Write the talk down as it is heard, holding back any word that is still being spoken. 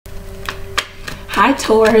Hi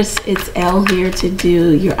Taurus, it's Elle here to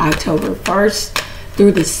do your October 1st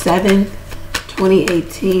through the 7th,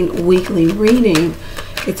 2018 weekly reading.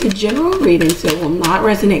 It's a general reading, so it will not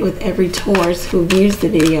resonate with every Taurus who views the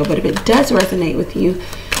video, but if it does resonate with you,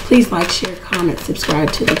 please like, share, comment,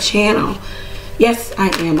 subscribe to the channel. Yes, I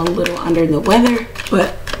am a little under the weather,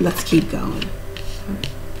 but let's keep going.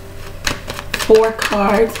 4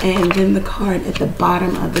 cards and then the card at the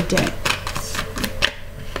bottom of the deck.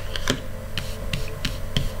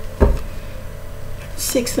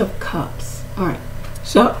 Six of Cups. All right,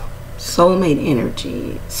 so soulmate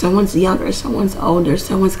energy. Someone's younger, someone's older,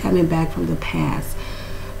 someone's coming back from the past.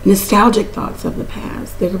 Nostalgic thoughts of the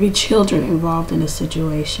past. There could be children involved in a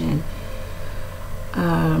situation.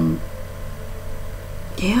 Yeah,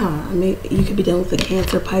 I mean, you could be dealing with a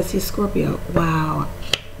Cancer, Pisces, Scorpio. Wow,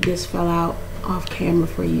 this fell out off camera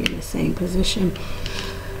for you in the same position.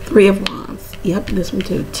 3 of Wands. Yep, this one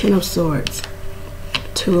too. 10 of Swords.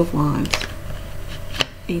 2 of Wands.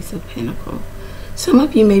 Ace of Pentacles. Some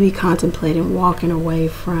of you may be contemplating walking away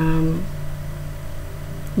from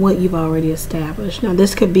what you've already established. Now,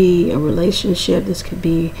 this could be a relationship. This could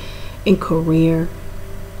be in career.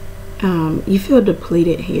 You feel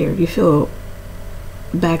depleted here. You feel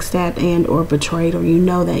backstabbed and or betrayed, or you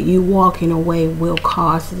know that you walking away will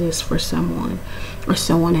cause this for someone, or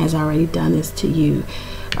someone has already done this to you.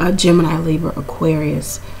 Gemini, Libra,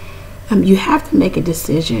 Aquarius. You have to make a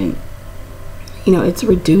decision. You know, it's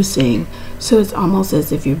reducing, so it's almost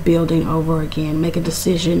as if you're building over again. Make a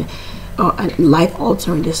decision, a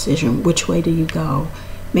life-altering decision. Which way do you go?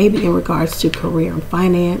 Maybe in regards to career and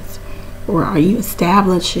finance, or are you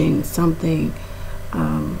establishing something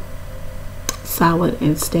solid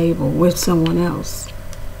and stable with someone else?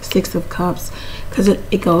 6 of Cups, because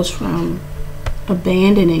it goes from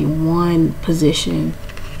abandoning one position,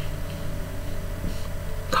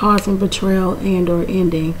 causing betrayal and or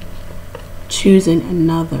ending, choosing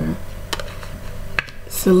another,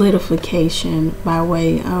 solidification by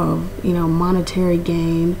way of, you know, monetary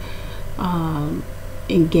gain,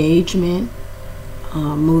 engagement,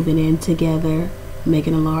 moving in together,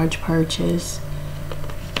 making a large purchase,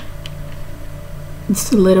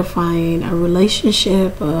 solidifying a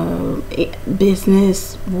relationship,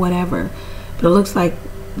 business, whatever. But it looks like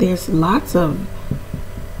there's lots of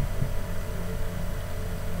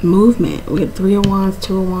movement with 3 of Wands,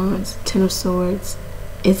 2 of Wands, 10 of Swords.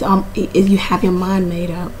 It's you have your mind made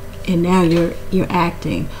up, and now you're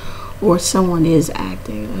acting, or someone is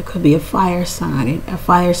acting. It could be a fire sign, and a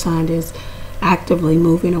fire sign is actively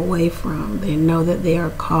moving away from. They know that they are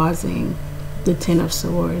causing the 10 of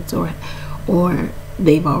Swords, or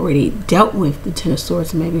they've already dealt with the 10 of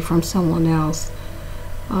Swords, maybe from someone else.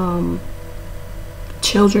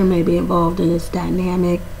 Children may be involved in this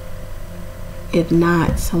dynamic. If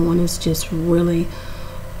not, someone is just really,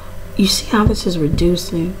 you see how this is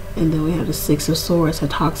reducing. And then we have the 6 of Swords that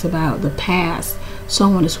talks about the past.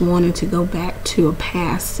 Someone is wanting to go back to a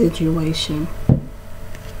past situation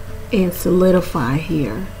and solidify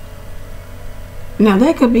here. Now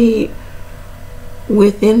that could be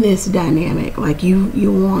within this dynamic, like you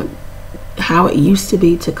want how it used to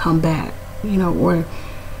be to come back, you know, or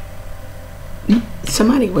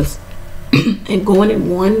somebody was and going in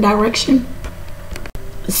one direction.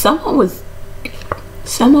 Someone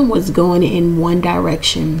was going in one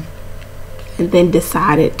direction and then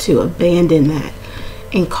decided to abandon that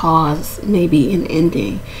and cause maybe an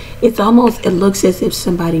ending. It's almost, it looks as if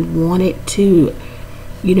somebody wanted to,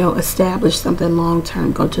 you know, establish something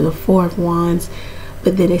long-term, go to the 4 of Wands,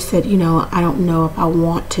 but then they said, you know, I don't know if I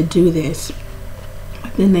want to do this.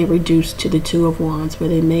 Then they reduced to the 2 of Wands, where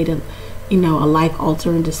they made a, you know, a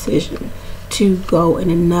life-altering decision to go in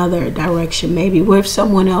another direction, maybe with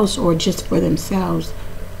someone else or just for themselves.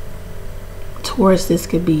 Taurus, this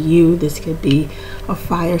could be you. This could be a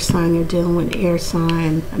fire sign you're dealing with, air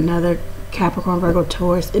sign, another Capricorn, Virgo,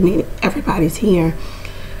 Taurus. I mean, everybody's here,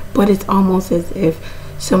 but it's almost as if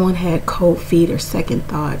someone had cold feet or second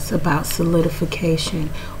thoughts about solidification,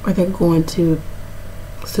 or they're going to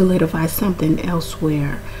solidify something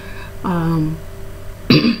elsewhere.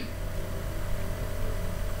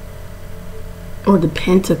 Or the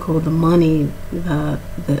Pentacle, the money, the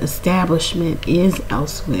establishment is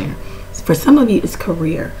elsewhere. For some of you, it's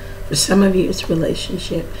career. For some of you, it's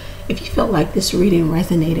relationship. If you felt like this reading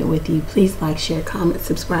resonated with you, please like, share, comment,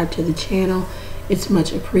 subscribe to the channel. It's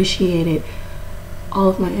much appreciated. All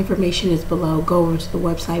of my information is below. Go over to the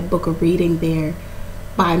website, book a reading there.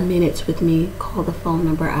 5 minutes with me. Call the phone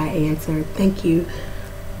number, I answer. Thank you.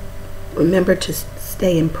 Remember to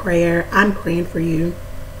stay in prayer. I'm praying for you.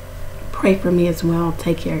 Pray for me as well.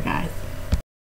 Take care, guys.